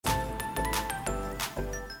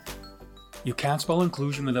You Can't Spell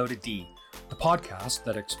Inclusion Without a D, the podcast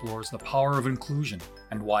that explores the power of inclusion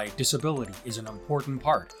and why disability is an important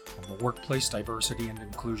part of the workplace diversity and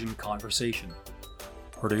inclusion conversation.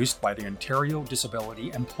 Produced by the Ontario Disability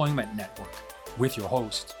Employment Network, with your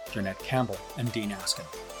hosts, Jeanette Campbell and Dean Askin.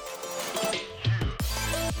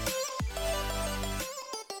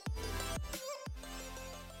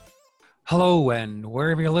 Hello, and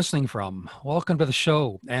wherever you're listening from, welcome to the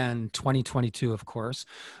show, and 2022, of course.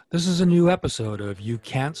 This is a new episode of You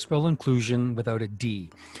Can't Spell Inclusion Without a D.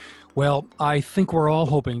 Well, I think we're all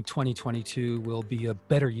hoping 2022 will be a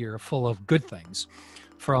better year full of good things.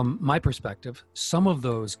 From my perspective, some of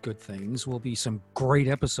those good things will be some great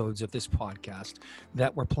episodes of this podcast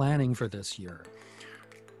that we're planning for this year.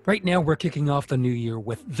 Right now, we're kicking off the new year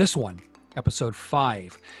with this one, episode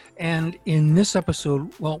 5. And in this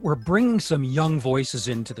episode, well, we're bringing some young voices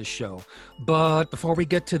into the show. But before we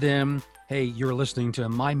get to them, hey, you're listening to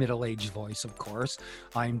my middle-aged voice, of course.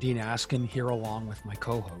 I'm Dean Askin, here along with my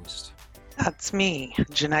co-host. That's me,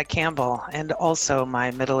 Jeanette Campbell, and also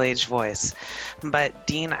my middle-aged voice. But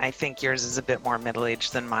Dean, I think yours is a bit more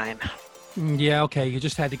middle-aged than mine. Yeah, okay, you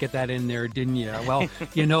just had to get that in there, didn't you? Well,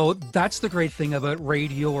 you know, that's the great thing about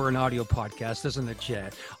radio or an audio podcast, isn't it,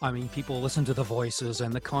 Jed? I mean, people listen to the voices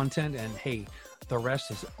and the content, and hey, the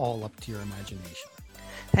rest is all up to your imagination.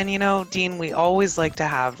 And you know, Dean, we always like to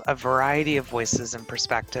have a variety of voices and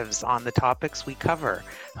perspectives on the topics we cover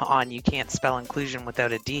on You Can't Spell Inclusion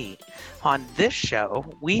Without a D. On this show,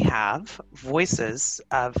 we have Voices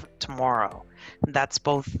of Tomorrow. That's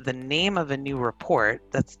both the name of a new report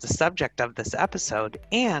that's the subject of this episode,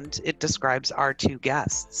 and it describes our two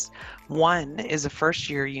guests. One is a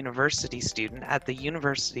first-year university student at the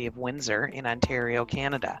University of Windsor in Ontario,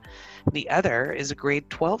 Canada. The other is a grade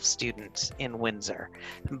 12 student in Windsor.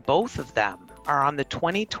 Both of them are on the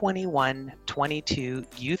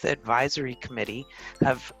 2021-22 Youth Advisory Committee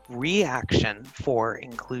of Reaction for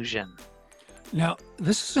Inclusion. Now,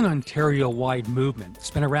 this is an Ontario-wide movement. It's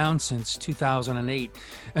been around since 2008.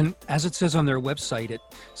 And as it says on their website, it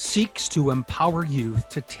seeks to empower youth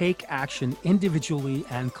to take action individually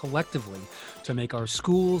and collectively to make our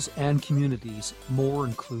schools and communities more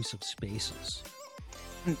inclusive spaces.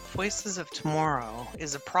 Voices of Tomorrow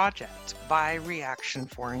is a project by Reaction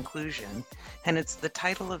for Inclusion, and it's the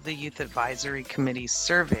title of the Youth Advisory Committee's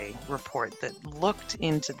survey report that looked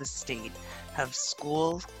into the state of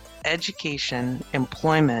school education,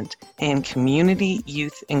 employment, and community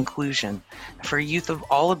youth inclusion for youth of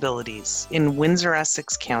all abilities in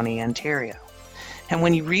Windsor-Essex County, Ontario. And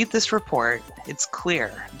when you read this report, it's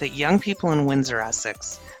clear that young people in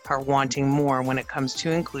Windsor-Essex are wanting more when it comes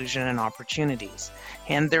to inclusion and opportunities,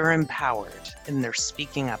 and they're empowered and they're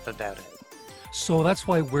speaking up about it. So that's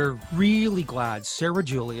why we're really glad Sarah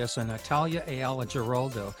Julius and Natalia Ayala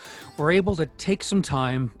Giraldo were able to take some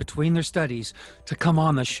time between their studies to come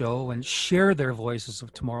on the show and share their Voices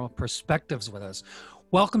of Tomorrow perspectives with us.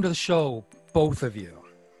 Welcome to the show, both of you.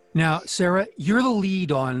 Now, Sarah, you're the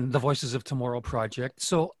lead on the Voices of Tomorrow project,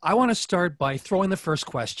 so I want to start by throwing the first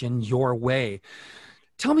question your way.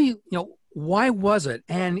 Tell me, why was it,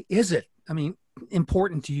 and is it,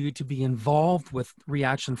 important to you to be involved with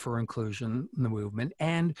Reaction for Inclusion, the movement,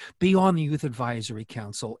 and be on the Youth Advisory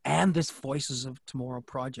Council and this Voices of Tomorrow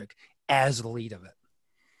project as the lead of it?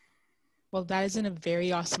 Well, that is a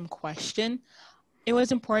very awesome question. It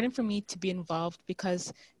was important for me to be involved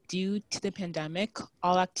because due to the pandemic,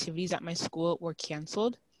 all activities at my school were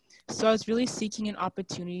canceled. So I was really seeking an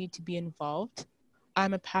opportunity to be involved.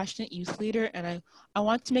 I'm a passionate youth leader, and I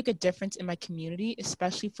want to make a difference in my community,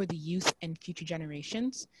 especially for the youth and future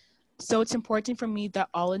generations. So it's important for me that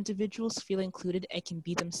all individuals feel included and can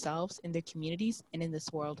be themselves in their communities and in this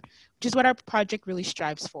world, which is what our project really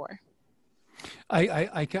strives for.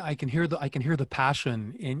 I can hear the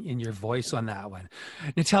passion in your voice on that one.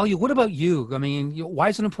 Natalia, what about you? Why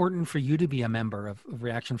is it important for you to be a member of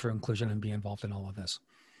Reaction for Inclusion and be involved in all of this?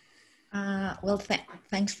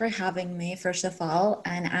 Thanks for having me, first of all.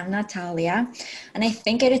 And I'm Natalia. And I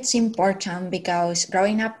think it's important because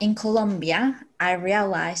growing up in Colombia, I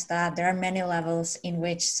realized that there are many levels in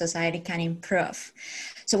which society can improve.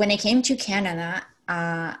 So when I came to Canada,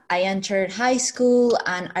 I entered high school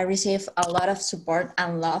and I received a lot of support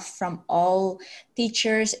and love from all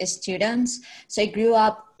teachers, students. So it grew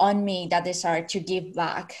up on me that desire to give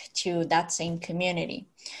back to that same community.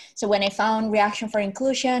 So when I found Reaction for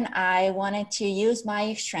Inclusion, I wanted to use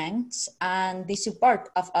my strengths and the support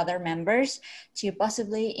of other members to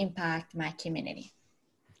possibly impact my community.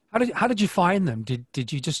 How did you find them?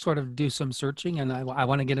 Did you just sort of do some searching and I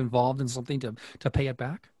want to get involved in something to pay it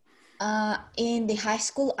back? In the high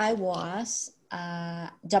school I was,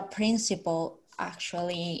 the principal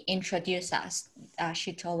actually introduced us.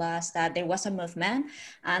 She told us that there was a movement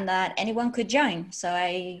and that anyone could join. So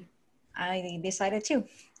I decided to,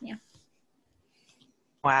 yeah.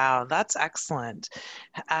 Wow, that's excellent.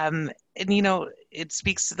 And it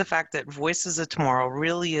speaks to the fact that Voices of Tomorrow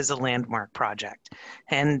really is a landmark project.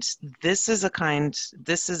 And this is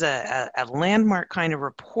a landmark kind of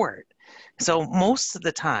report. So most of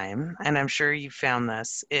the time, and I'm sure you found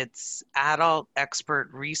this, it's adult expert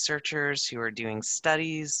researchers who are doing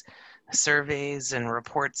studies, surveys, and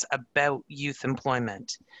reports about youth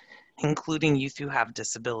employment, including youth who have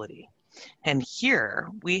disability. And here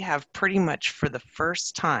we have pretty much for the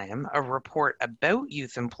first time a report about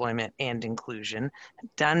youth employment and inclusion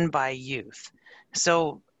done by youth.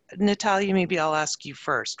 So Natalia, maybe I'll ask you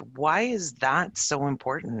first. Why is that so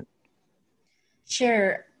important?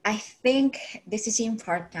 Sure. I think this is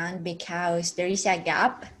important because there is a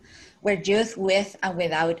gap where youth with and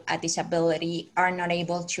without a disability are not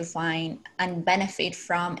able to find and benefit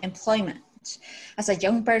from employment. As a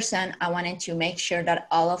young person, I wanted to make sure that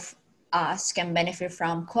all of us can benefit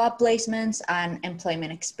from co-op placements and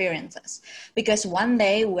employment experiences, because one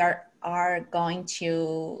day we are going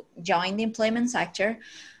to join the employment sector,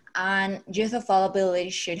 and youth of all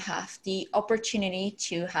abilities should have the opportunity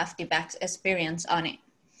to have the best experience on it.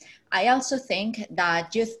 I also think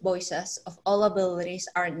that youth voices of all abilities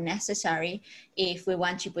are necessary if we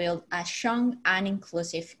want to build a strong and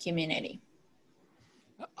inclusive community.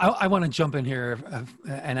 I want to jump in here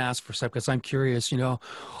and ask for a second, because I'm curious,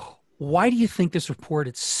 why do you think this report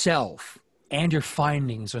itself and your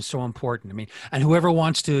findings are so important? I mean, and whoever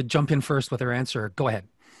wants to jump in first with their answer, go ahead.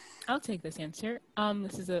 I'll take this answer.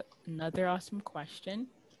 This is another awesome question.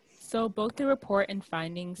 So both the report and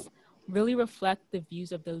findings really reflect the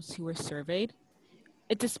views of those who were surveyed.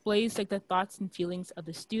 It displays the thoughts and feelings of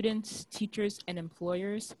the students, teachers, and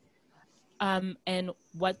employers, and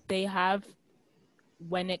what they have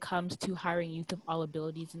when it comes to hiring youth of all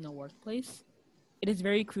abilities in the workplace. It is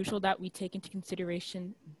very crucial that we take into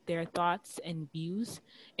consideration their thoughts and views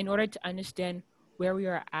in order to understand where we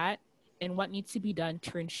are at and what needs to be done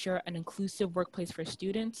to ensure an inclusive workplace for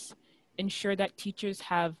students, ensure that teachers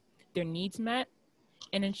have their needs met,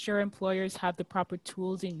 and ensure employers have the proper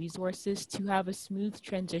tools and resources to have a smooth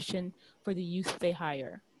transition for the youth they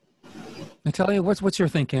hire. Natalia, what's your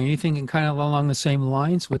thinking? Are you thinking kind of along the same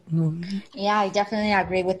lines with? Yeah, I definitely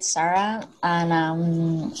agree with Sarah, and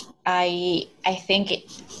I think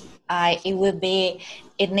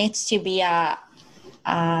it needs to be a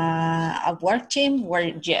work team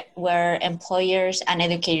where employers and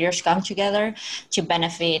educators come together to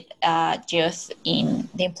benefit youth in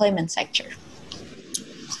the employment sector.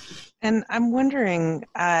 And I'm wondering,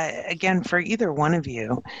 again, for either one of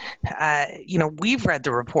you, we've read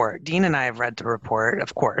the report. Dean and I have read the report,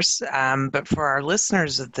 of course. But for our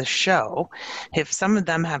listeners of the show, if some of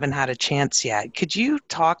them haven't had a chance yet, could you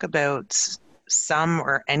talk about some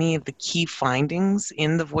or any of the key findings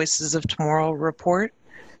in the Voices of Tomorrow report?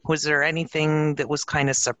 Was there anything that was kind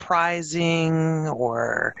of surprising,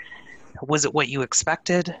 or was it what you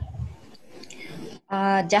expected?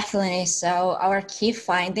 Definitely. So our key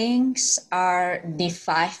findings are the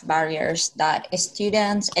 5 barriers that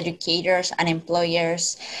students, educators, and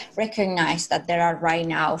employers recognize that there are right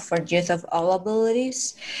now for youth of all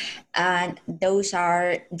abilities. And those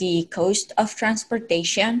are the cost of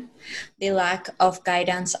transportation, the lack of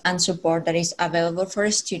guidance and support that is available for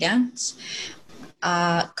students,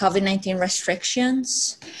 COVID-19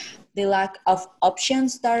 restrictions, the lack of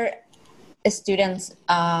options that students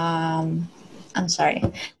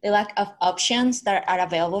the lack of options that are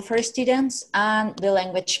available for students, and the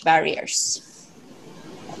language barriers.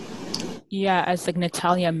 Yeah, as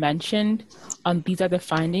Natalia mentioned, these are the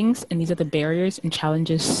findings and these are the barriers and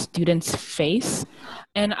challenges students face.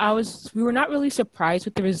 And we were not really surprised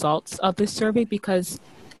with the results of this survey, because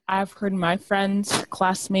I've heard my friends,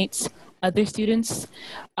 classmates, other students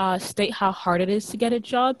state how hard it is to get a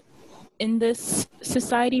job in this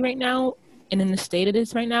society right now and in the state it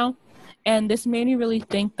is right now. And this made me really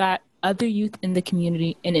think that other youth in the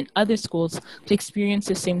community and in other schools to experience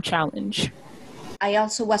the same challenge. I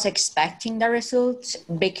also was expecting the results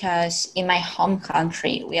because in my home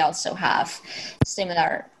country, we also have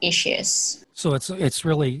similar issues. So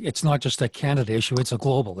it's not just a Canada issue, it's a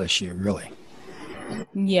global issue, really.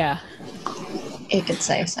 Yeah. You could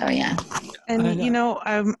say so, yeah. And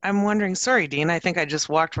I'm wondering. Sorry, Dean. I think I just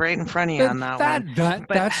walked right in front of you on that one.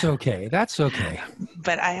 That's okay. That's okay.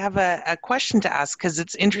 But I have a question to ask, because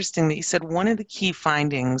it's interesting that you said one of the key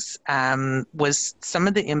findings was some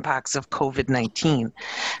of the impacts of COVID-19.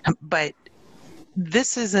 But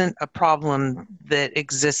this isn't a problem that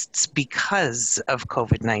exists because of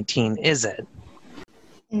COVID-19, is it?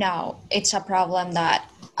 No, it's a problem that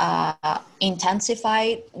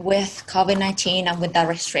intensified with COVID-19 and with the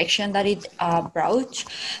restriction that it brought.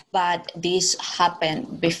 But this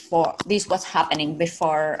happened before. This was happening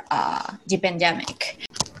before the pandemic.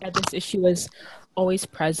 Yeah, this issue was always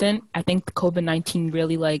present. I think COVID-19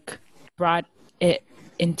 really brought it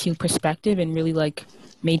into perspective and really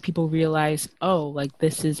made people realize,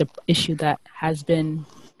 this is an issue that has been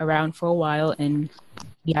around for a while and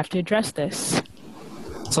we have to address this.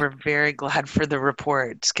 We're very glad for the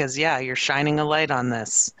report because, you're shining a light on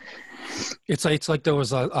this. It's like there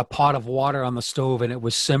was a pot of water on the stove and it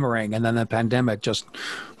was simmering, and then the pandemic just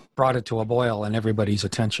brought it to a boil and everybody's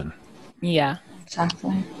attention. Yeah.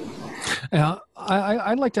 Exactly.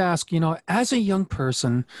 I'd like to ask, as a young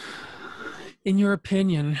person, in your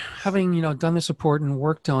opinion, having, done this report and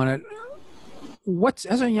worked on it,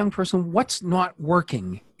 as a young person, what's not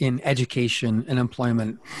working in education and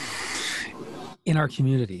employment in our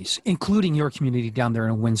communities, including your community down there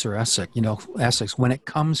in Windsor, Essex, when it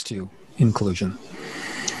comes to inclusion?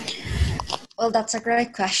 Well, that's a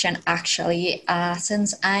great question, actually.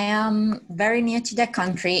 Since I am very new to the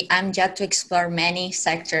country, I'm yet to explore many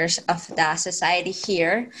sectors of the society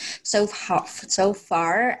here. So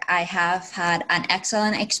far, I have had an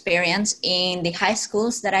excellent experience in the high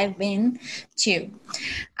schools that I've been to.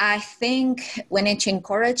 I think we need to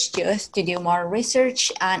encourage youth to do more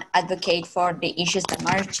research and advocate for the issues that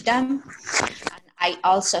merge them. And I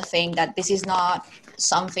also think that this is not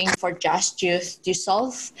something for just youth to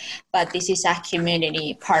solve, but this is a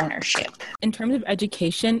community partnership. In terms of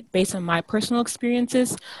education, based on my personal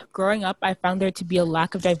experiences, growing up, I found there to be a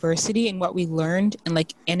lack of diversity in what we learned and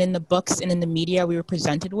in the books and in the media we were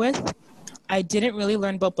presented with. I didn't really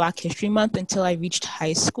learn about Black History Month until I reached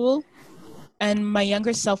high school. And my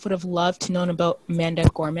younger self would have loved to know about Amanda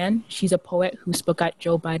Gorman. She's a poet who spoke at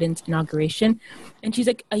Joe Biden's inauguration. And she's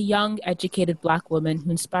a young, educated Black woman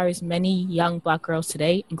who inspires many young Black girls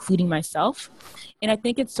today, including myself. And I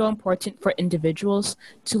think it's so important for individuals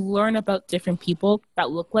to learn about different people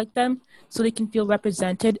that look like them so they can feel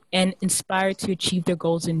represented and inspired to achieve their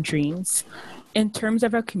goals and dreams. In terms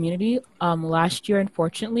of our community, last year,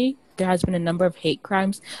 unfortunately, there has been a number of hate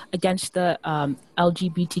crimes against the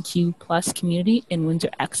LGBTQ plus community in Windsor,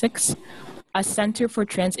 Essex. A center for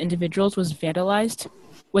trans individuals was vandalized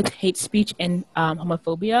with hate speech and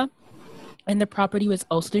homophobia, and the property was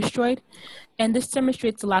also destroyed. And this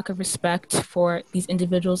demonstrates a lack of respect for these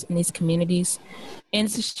individuals in these communities. And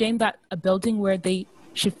it's a shame that a building where they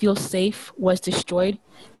should feel safe was destroyed,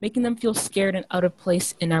 making them feel scared and out of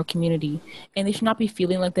place in our community. And they should not be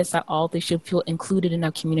feeling like this at all. They should feel included in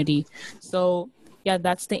our community. So,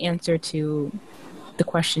 that's the answer to the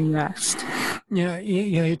question you asked. Yeah,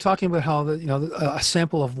 you're talking about how a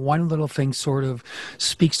sample of one little thing sort of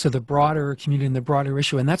speaks to the broader community and the broader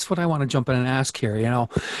issue, and that's what I want to jump in and ask here.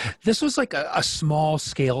 This was like a small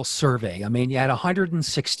scale survey. I mean, you had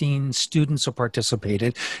 116 students who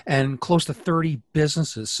participated and close to 30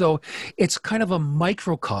 businesses, so it's kind of a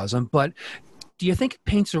microcosm. But do you think it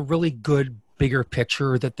paints a really good bigger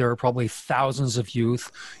picture that there are probably thousands of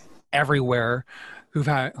youth everywhere who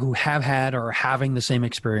have had or are having the same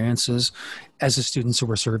experiences as the students who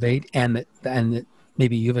were surveyed, and that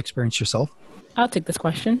maybe you've experienced yourself? I'll take this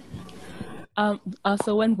question.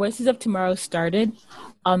 So when Voices of Tomorrow started,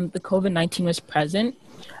 the COVID-19 was present,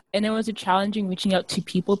 and it was a challenging reaching out to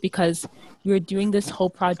people because we were doing this whole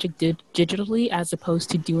project digitally as opposed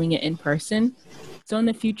to doing it in person. So in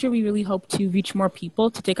the future, we really hope to reach more people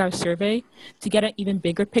to take our survey to get an even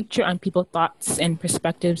bigger picture on people's thoughts and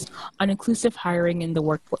perspectives on inclusive hiring in the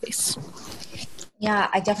workplace. Yeah,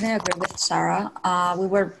 I definitely agree with Sarah. We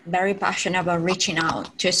were very passionate about reaching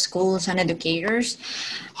out to schools and educators.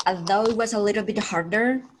 Although it was a little bit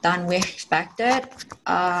harder than we expected,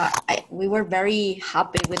 we were very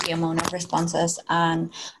happy with the amount of responses. And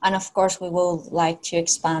of course, we would like to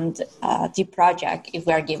expand the project if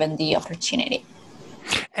we are given the opportunity.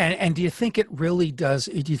 And do you think it really does?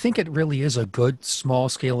 Do you think it really is a good small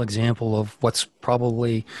scale example of what's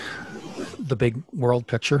probably the big world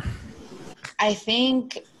picture? I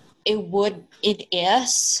think it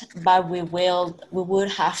is, but we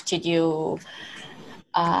would have to do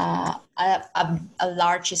a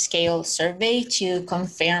large scale survey to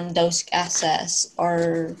confirm those guesses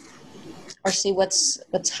or see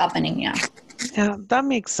what's happening. Yeah. Yeah, that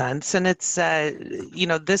makes sense. And it's,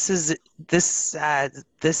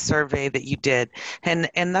 this survey that you did, and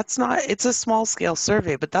that's not, it's a small scale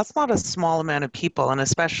survey, but that's not a small amount of people. And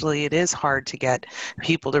especially it is hard to get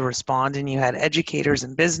people to respond. And you had educators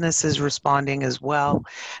and businesses responding as well.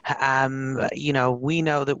 We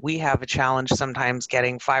know that we have a challenge sometimes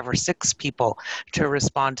getting 5 or 6 people to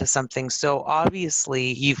respond to something. So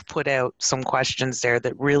obviously you've put out some questions there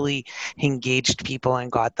that really engaged people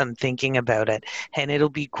and got them thinking about it. And it'll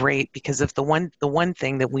be great because if the one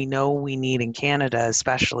thing that we know we need in Canada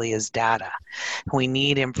especially is data. We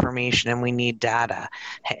need information and we need data.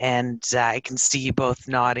 And I can see you both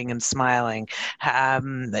nodding and smiling. So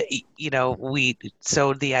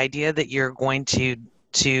the idea that you're going to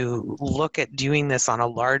look at doing this on a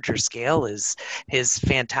larger scale is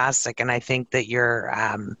fantastic. And I think that your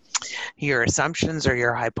assumptions or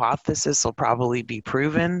your hypothesis will probably be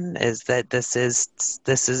proven, is that this is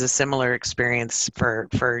a similar experience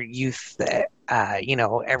for youth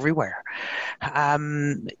everywhere.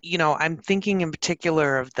 I'm thinking in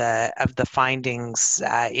particular of the findings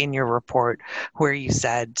in your report where you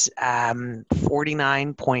said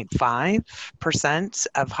 49.5%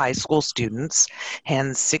 of high school students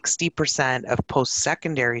and 60% of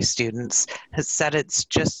post-secondary students has said it's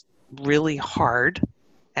just really hard.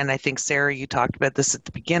 And I think, Sarah, you talked about this at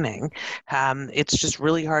the beginning. It's just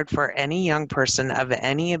really hard for any young person of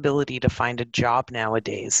any ability to find a job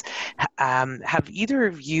nowadays. Have either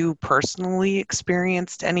of you personally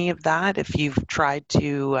experienced any of that if you've tried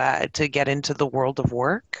to get into the world of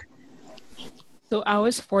work? So I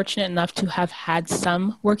was fortunate enough to have had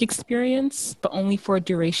some work experience, but only for a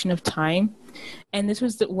duration of time. And this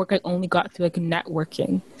was the work I only got through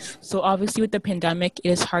networking. So obviously with the pandemic, it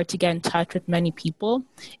is hard to get in touch with many people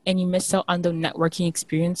and you miss out on the networking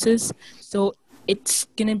experiences. So it's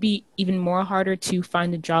going to be even more harder to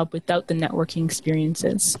find a job without the networking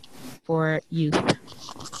experiences for youth.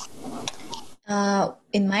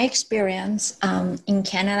 In my experience, in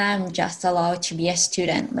Canada, I'm just allowed to be a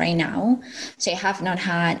student right now. So I have not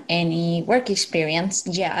had any work experience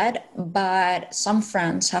yet, but some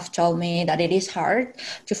friends have told me that it is hard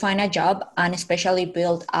to find a job and especially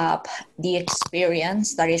build up the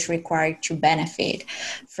experience that is required to benefit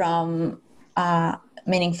from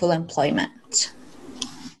meaningful employment.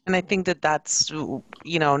 And I think that's,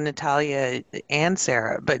 Natalia and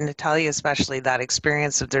Sarah, but Natalia especially, that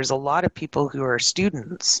experience of there's a lot of people who are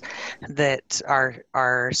students that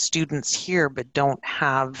are students here but don't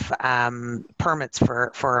have permits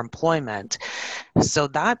for employment. So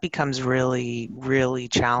that becomes really, really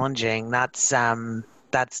challenging. That's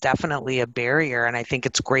definitely a barrier. And I think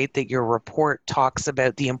it's great that your report talks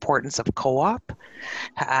about the importance of co-op,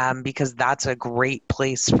 because that's a great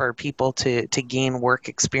place for people to gain work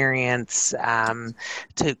experience,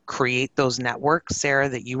 to create those networks, Sarah,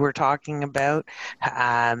 that you were talking about,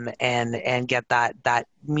 and get that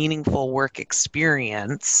meaningful work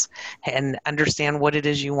experience and understand what it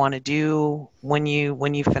is you want to do when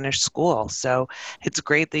you finish school. So it's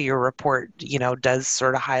great that your report, does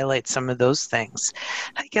sort of highlight some of those things.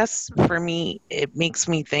 I guess for me, it makes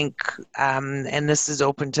me think, and this is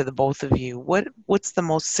open to the both of you, what's the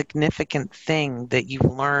most significant thing that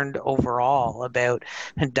you've learned overall about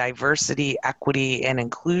diversity, equity, and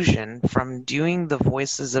inclusion from doing the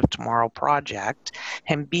Voices of Tomorrow project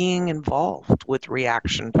and being involved with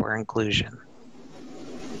Reaction for Inclusion?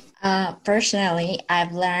 Personally,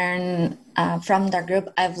 I've learned from the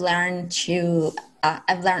group, I've learned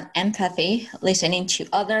empathy, listening to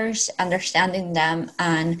others, understanding them,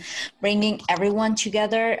 and bringing everyone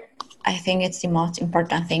together. I think it's the most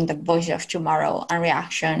important thing that Voice of Tomorrow and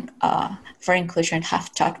Reaction for Inclusion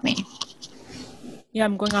have taught me. Yeah,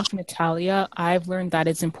 I'm going off Natalia. I've learned that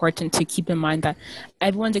it's important to keep in mind that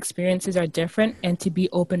everyone's experiences are different and to be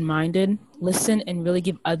open-minded, listen, and really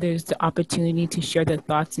give others the opportunity to share their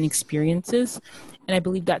thoughts and experiences. And I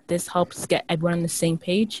believe that this helps get everyone on the same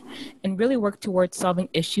page and really work towards solving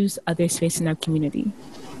issues others face in our community.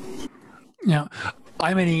 Yeah.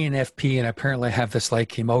 I'm an ENFP, and apparently I have this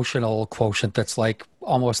emotional quotient that's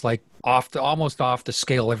almost off the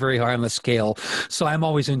scale, very high on the scale. So I'm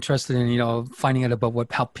always interested in finding out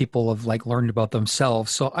about how people have learned about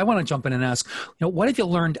themselves. So I want to jump in and ask, what have you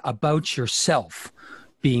learned about yourself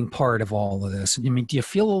being part of all of this? Do you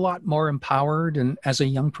feel a lot more empowered and as a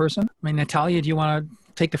young person? Natalia, do you want to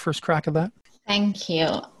take the first crack at that? Thank you.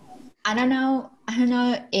 I don't know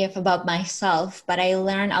if about myself, but I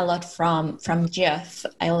learned a lot from Jeff.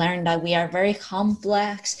 I learned that we are very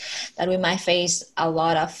complex, that we might face a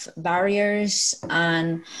lot of barriers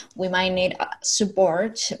and we might need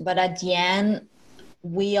support, but at the end,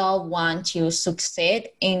 we all want to succeed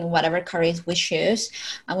in whatever careers we choose,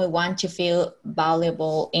 and we want to feel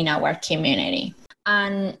valuable in our community.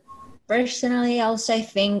 And personally, also, I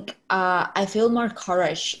think I feel more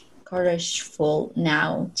courageful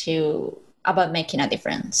now about making a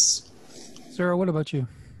difference. Sarah, what about you?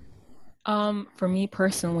 For me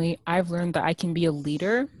personally, I've learned that I can be a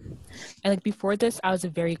leader. And like before this, I was a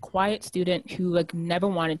very quiet student who like never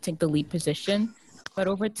wanted to take the lead position. But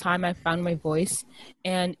over time, I found my voice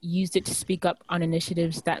and used it to speak up on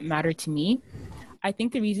initiatives that matter to me. I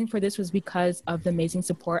think the reason for this was because of the amazing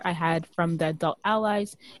support I had from the adult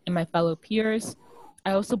allies and my fellow peers.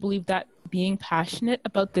 I also believe that being passionate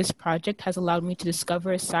about this project has allowed me to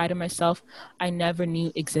discover a side of myself I never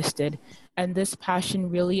knew existed. And this passion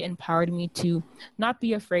really empowered me to not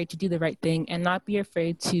be afraid to do the right thing and not be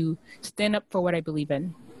afraid to stand up for what I believe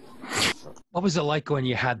in. What was it like when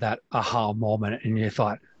you had that aha moment and you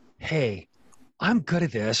thought, hey, I'm good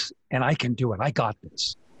at this and I can do it. I got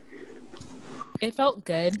this. It felt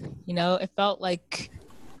good, you know, I felt like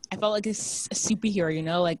a superhero, you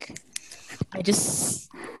know, like I just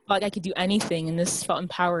felt like I could do anything, and this felt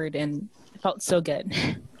empowered and it felt so good.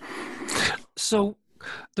 So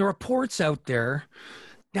the report's out there.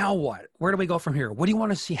 Now what? Where do we go from here? What do you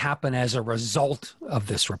want to see happen as a result of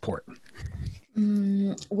this report?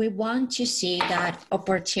 We want to see that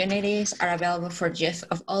opportunities are available for youth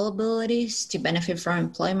of all abilities to benefit from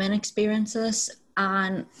employment experiences,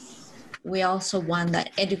 and we also want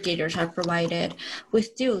that educators are provided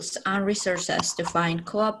with tools and resources to find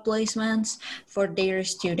co-op placements for their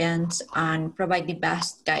students and provide the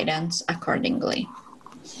best guidance accordingly.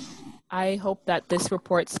 I hope that this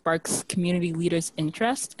report sparks community leaders'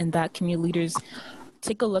 interest and that community leaders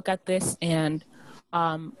take a look at this and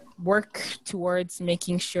work towards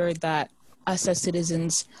making sure that us as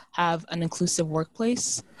citizens have an inclusive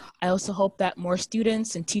workplace. I also hope that more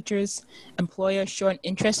students and teachers, employers show an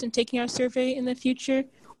interest in taking our survey in the future,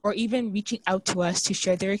 or even reaching out to us to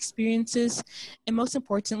share their experiences. And most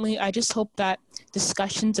importantly, I just hope that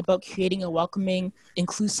discussions about creating a welcoming,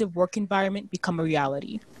 inclusive work environment become a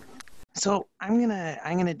reality. So I'm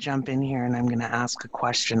gonna jump in here and I'm gonna ask a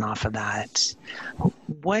question off of that.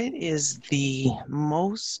 What is the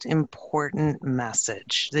most important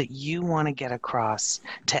message that you want to get across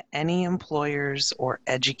to any employers or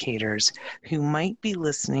educators who might be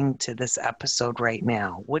listening to this episode right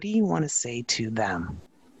now? What do you want to say to them?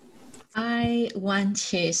 I want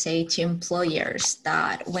to say to employers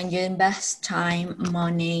that when you invest time,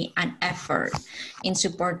 money, and effort in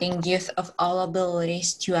supporting youth of all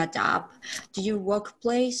abilities to adapt to your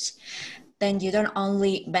workplace, then you don't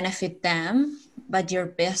only benefit them, but your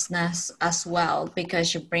business as well,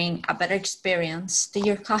 because you bring a better experience to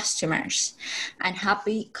your customers. And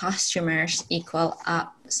happy customers equal a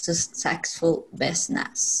successful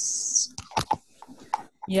business.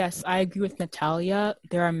 Yes, I agree with Natalia.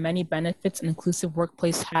 There are many benefits an inclusive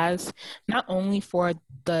workplace has, not only for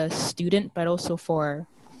the student, but also for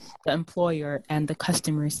the employer and the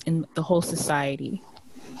customers in the whole society.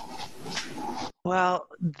 Well,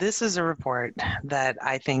 this is a report that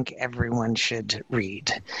I think everyone should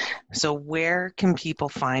read. So where can people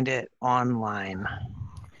find it online?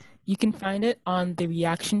 You can find it on the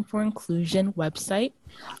Reaction for Inclusion website.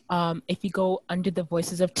 If you go under the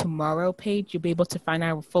Voices of Tomorrow page, you'll be able to find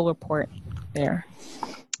our full report there.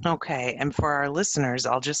 Okay, and for our listeners,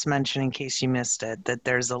 I'll just mention in case you missed it, that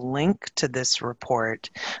there's a link to this report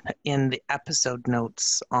in the episode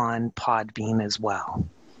notes on Podbean as well.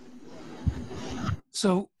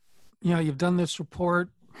 So, you know, you've done this report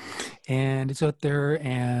and it's out there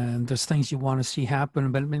and there's things you want to see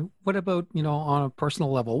happen. But I mean, what about, you know, on a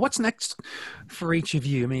personal level? What's next for each of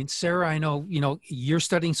you? I mean, Sarah, I know, you know, you're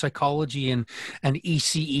studying psychology and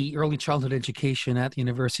ECE, early childhood education at the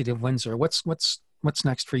University of Windsor. What's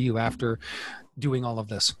next for you after doing all of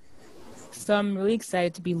this? So I'm really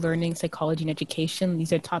excited to be learning psychology and education.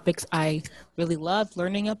 These are topics I really love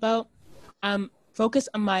learning about. Focus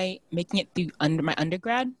on making it through my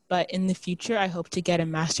undergrad, but in the future, I hope to get a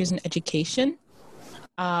master's in education,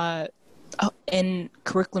 in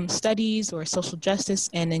curriculum studies or social justice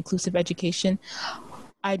and inclusive education.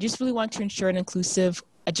 I just really want to ensure an inclusive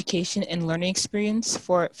education and learning experience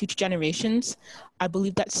for future generations. I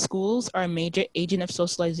believe that schools are a major agent of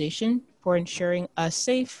socialization for ensuring a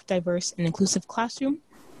safe, diverse, and inclusive classroom,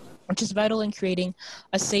 which is vital in creating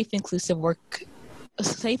a safe and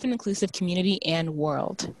inclusive community and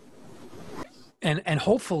world. And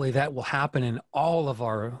hopefully that will happen in all of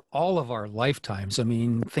our lifetimes. I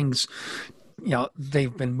mean, things, you know,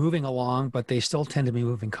 they've been moving along, but they still tend to be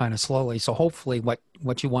moving kind of slowly. So hopefully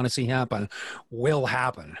what you want to see happen will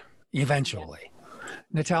happen eventually.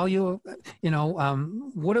 Natalia,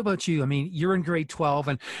 what about you? I mean, you're in grade 12,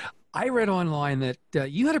 and I read online that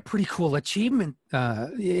you had a pretty cool achievement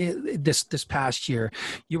this past year.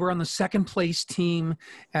 You were on the second place team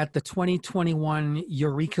at the 2021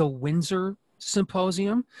 Eureka Windsor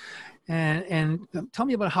Symposium. And tell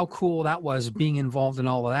me about how cool that was, being involved in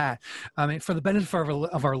all of that. I mean, for the benefit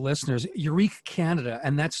of our listeners, Eureka Canada,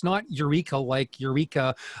 and that's not Eureka like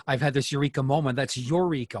Eureka, I've had this Eureka moment. That's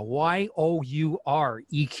Eureka, YOUREKA,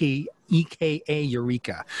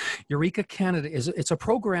 Eureka. Eureka Canada it's a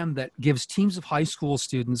program that gives teams of high school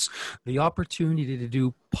students the opportunity to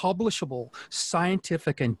do publishable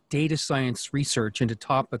scientific and data science research into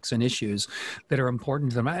topics and issues that are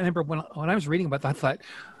important to them. I remember when I was reading about that, I thought,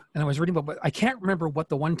 and I was reading about, I can't remember what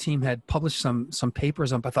the one team had published some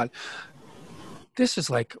papers on, but I thought, this is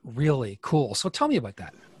like really cool. So tell me about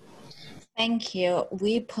that. Thank you.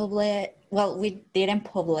 We didn't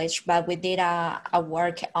publish, but we did a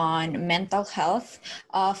work on mental health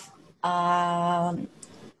of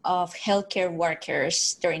healthcare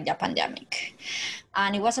workers during the pandemic.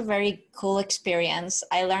 And it was a very cool experience.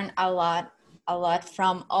 I learned a lot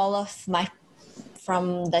from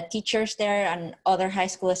from the teachers there and other high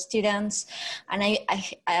school students. And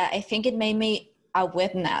I think it made me a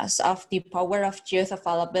witness of the power of youth of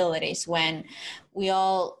all abilities when we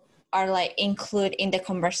all are like included in the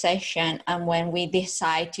conversation and when we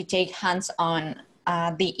decide to take hands on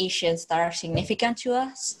the issues that are significant to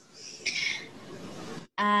us.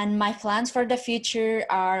 And my plans for the future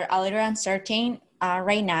are a little uncertain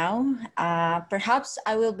right now. Perhaps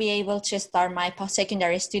I will be able to start my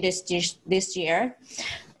post-secondary studies this year.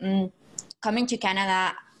 Coming to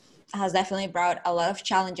Canada has definitely brought a lot of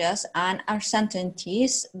challenges and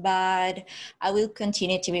uncertainties, but I will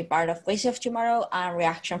continue to be part of Voices of Tomorrow and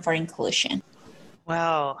Reaction for Inclusion.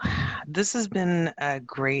 Well, this has been a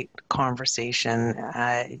great conversation.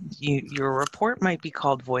 Your report might be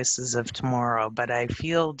called Voices of Tomorrow, but I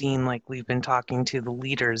feel, Dean, like we've been talking to the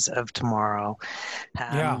leaders of tomorrow,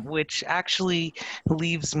 which actually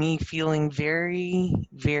leaves me feeling very,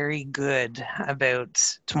 very good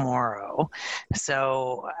about tomorrow.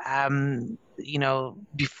 So,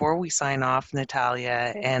 before we sign off,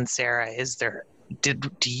 Natalia and Sarah,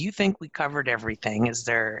 do you think we covered everything? Is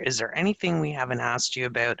there anything we haven't asked you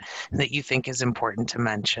about that you think is important to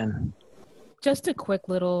mention? Just a quick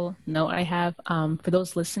little note I have for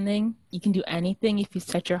those listening. You can do anything if you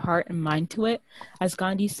set your heart and mind to it. As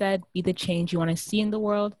Gandhi said, be the change you want to see in the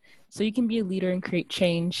world. So you can be a leader and create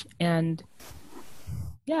change. And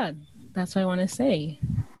yeah, that's what I want to say.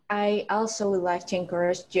 I also would like to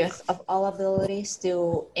encourage youth of all abilities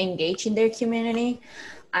to engage in their community.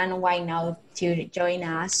 And why not to join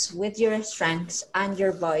us with your strengths and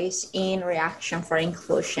your voice in Reaction for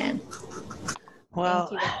Inclusion. Well,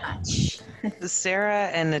 thank you very much. Sarah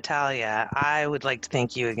and Natalia, I would like to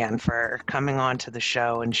thank you again for coming on to the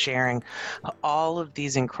show and sharing all of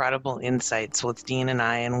these incredible insights with Dean and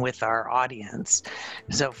I and with our audience.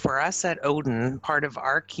 So for us at Odin, part of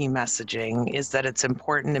our key messaging is that it's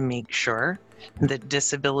important to make sure that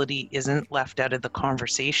disability isn't left out of the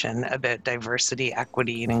conversation about diversity,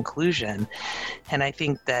 equity, and inclusion. And I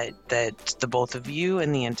think that the both of you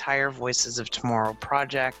and the entire Voices of Tomorrow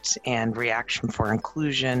project and Reaction for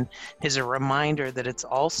Inclusion is a reminder that it's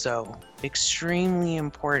also extremely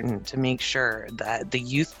important to make sure that the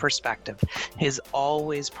youth perspective is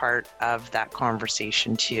always part of that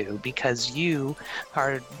conversation too, because you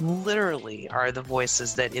are the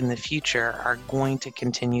voices that in the future are going to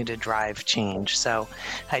continue to drive change. So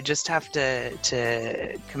I just have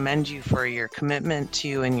to commend you for your commitment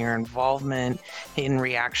to and your involvement in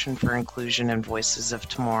Reaction for Inclusion and Voices of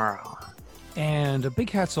Tomorrow. And a big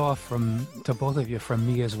hats off to both of you from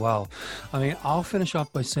me as well. I mean, I'll finish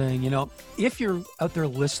off by saying, if you're out there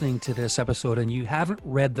listening to this episode and you haven't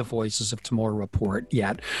read the Voices of Tomorrow report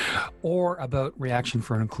yet, or about Reaction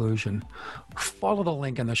for Inclusion, follow the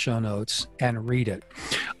link in the show notes and read it.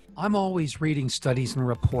 I'm always reading studies and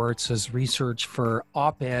reports as research for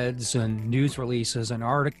op-eds and news releases and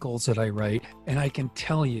articles that I write, and I can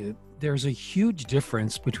tell you, there's a huge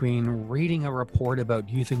difference between reading a report about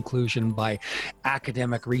youth inclusion by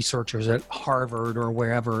academic researchers at Harvard or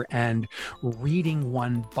wherever and reading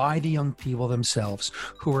one by the young people themselves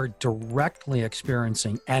who are directly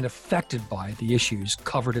experiencing and affected by the issues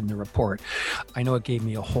covered in the report. I know it gave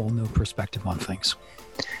me a whole new perspective on things.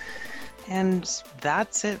 And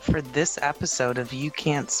that's it for this episode of You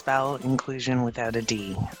Can't Spell Inclusion Without a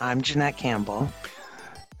D. I'm Jeanette Campbell.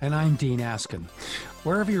 And I'm Dean Askin.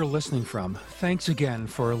 Wherever you're listening from, thanks again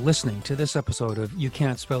for listening to this episode of You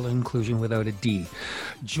Can't Spell Inclusion Without a D.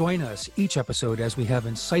 Join us each episode as we have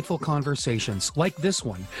insightful conversations like this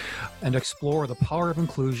one and explore the power of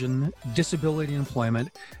inclusion, disability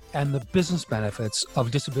employment, and the business benefits of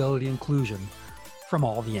disability inclusion from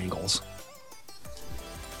all the angles.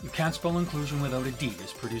 You Can't Spell Inclusion Without a D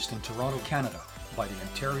is produced in Toronto, Canada by the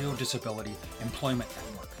Ontario Disability Employment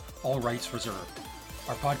Network. All rights reserved.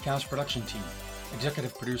 Our podcast production team,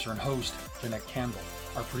 executive producer and host, Jeanette Campbell.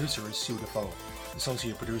 Our producer is Sue Defoe.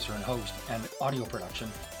 Associate producer and host, and audio production,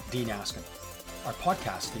 Dean Askin. Our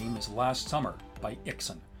podcast theme is Last Summer by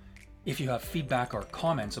Ixon. If you have feedback or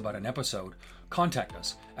comments about an episode, contact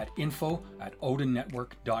us at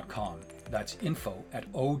info@odennetwork.com. That's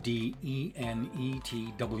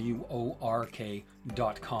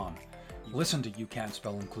info@ODENETWORK.com. Listen to You Can't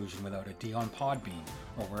Spell Inclusion Without a D on Podbean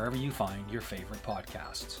or wherever you find your favorite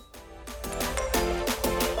podcasts.